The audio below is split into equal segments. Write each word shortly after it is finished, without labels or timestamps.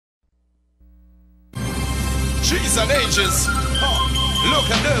Trees and ages. Look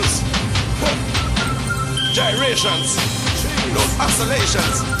at this. Gyrations. Those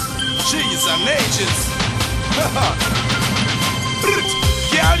oscillations. Trees and ages.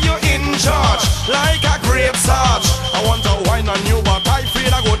 Girl, you're in charge, like a grape sarge. I want to wine on you, but I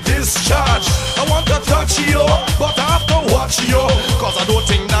feel I go discharge. I want to touch you, but I have to watch you, cause I don't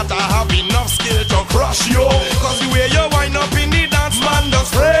think that I have enough skill to crush you. Cause the way you wine up in the dance, man,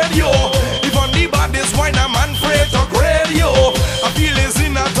 just afraid you. If on the baddest wine, a man afraid to grade you. I feel it's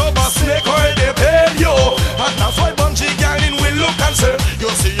in a tub of snake oil, they paid you. And that's why Bunji girl in will look and say, you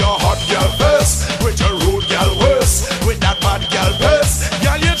see your hot girl first, with your rude girl worse, with that bad girl first.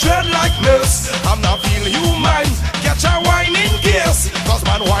 Girl, you tread like this. I'm not feel human. Catch a wine in case, cause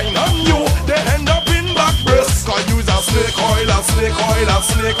man wine on you, they end up in back breast. Cause use a snake oil, a snake oil, a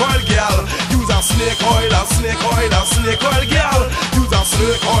snake oil girl. Use a snake oil, a snake oil, a snake oil girl. Use a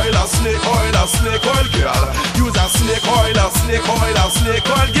snake oil, a snake oil, a snake oil girl. Use a snake oil, a snake oil, a snake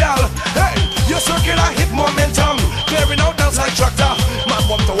oil girl. Hey, your circular hip momentum, clearing out dance like tractor. Man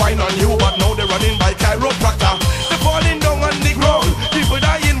want to wine on you, but now they're running by chiropractor. They're falling down on the ground, people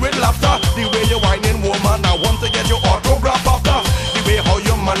dying with laughter. The way you're whining, woman, I want to get your autograph after. The way how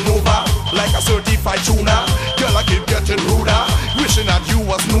you maneuver, like a certified tuner. Girl, I keep getting ruder, wishing that you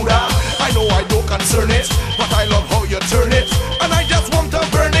was nuder. I know I don't concern it, but I love how you turn it, and I just want to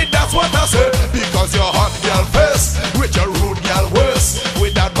burn it, that's what I say. Because you're hot girl first, with your rude girl worse,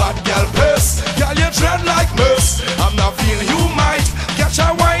 with that bad girl first. Girl, you tread like mess. I'm not feel you might catch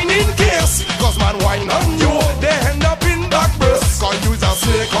a wine in case, cause man wine on you, they end up in back breast. Cause use a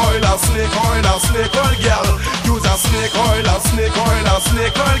snake oil, a snake oil, a snake oil girl. Use a snake oil, a snake oil, a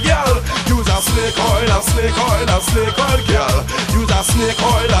snake oil girl. Use a snake oil, a snake oil, a snake oil girl. Use a snake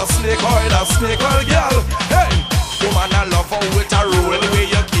oil, a snake oil, a snake oil girl. Hey, woman, I love how it a roll. The way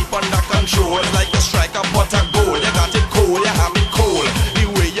you keep under control, it's like you strike a pot of gold. You got it cold, you have it cold. The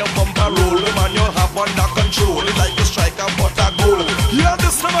way you bump a roll, woman, you have under control. It's like you strike a pot of gold. You hear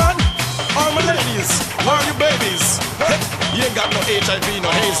this, man? All my ladies, all you babies. Hey, you ain't got no HIV, no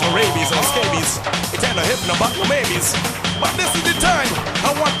AIDS, no rabies, no scabies. It ain't no hip, no back, no maybes. But this is the time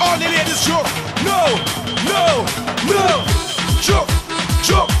I want all the ladies choke. No, no, no. Choke,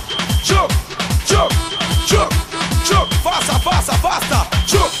 choke, choke, choke, choke, choke. Faster, faster, faster.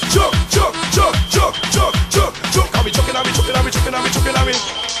 Choke, choke, choke, choke, choke, choke, choke, choke. Are we choking, are we choking, are we choking, are we choking, are we?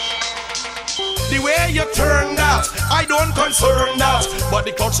 The way you turn that, I don't concern that, but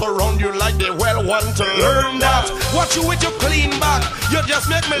the crowd surround you like they well want to learn that. Watch you with your clean back, you just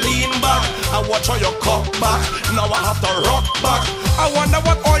make me lean back. I watch how you cock back, now I have to rock back. I wonder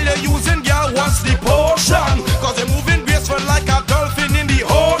what oil you're using, girl, what's the potion? Cause you're moving graceful like a dolphin in the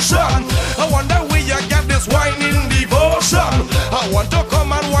ocean. I wonder where you get this wine in devotion. I want to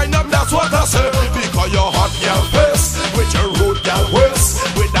come and wind up, that's what I say. Because you're hot girl face, with your rude girl worse,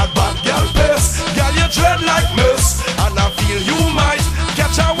 with that bad girl face. Girl, you tread like mess, and I feel you might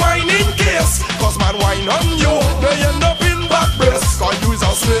catch a wine in case, cause man wine on you, they end up in back breast. Cause use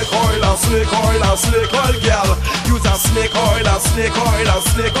a snake oil, a snake oil, a snake oil girl. Use a snake oil, a snake oil, a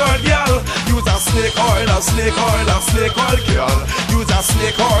snake oil girl. Use a snake oil, a snake oil, a snake oil girl. Use a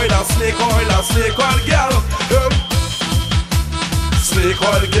snake oil, a snake oil, a snake oil girl. Snake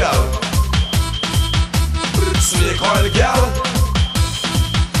oil girl. Snake oil girl.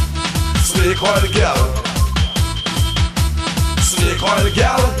 Snake oil girl. Snake oil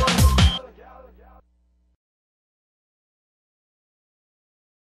girl.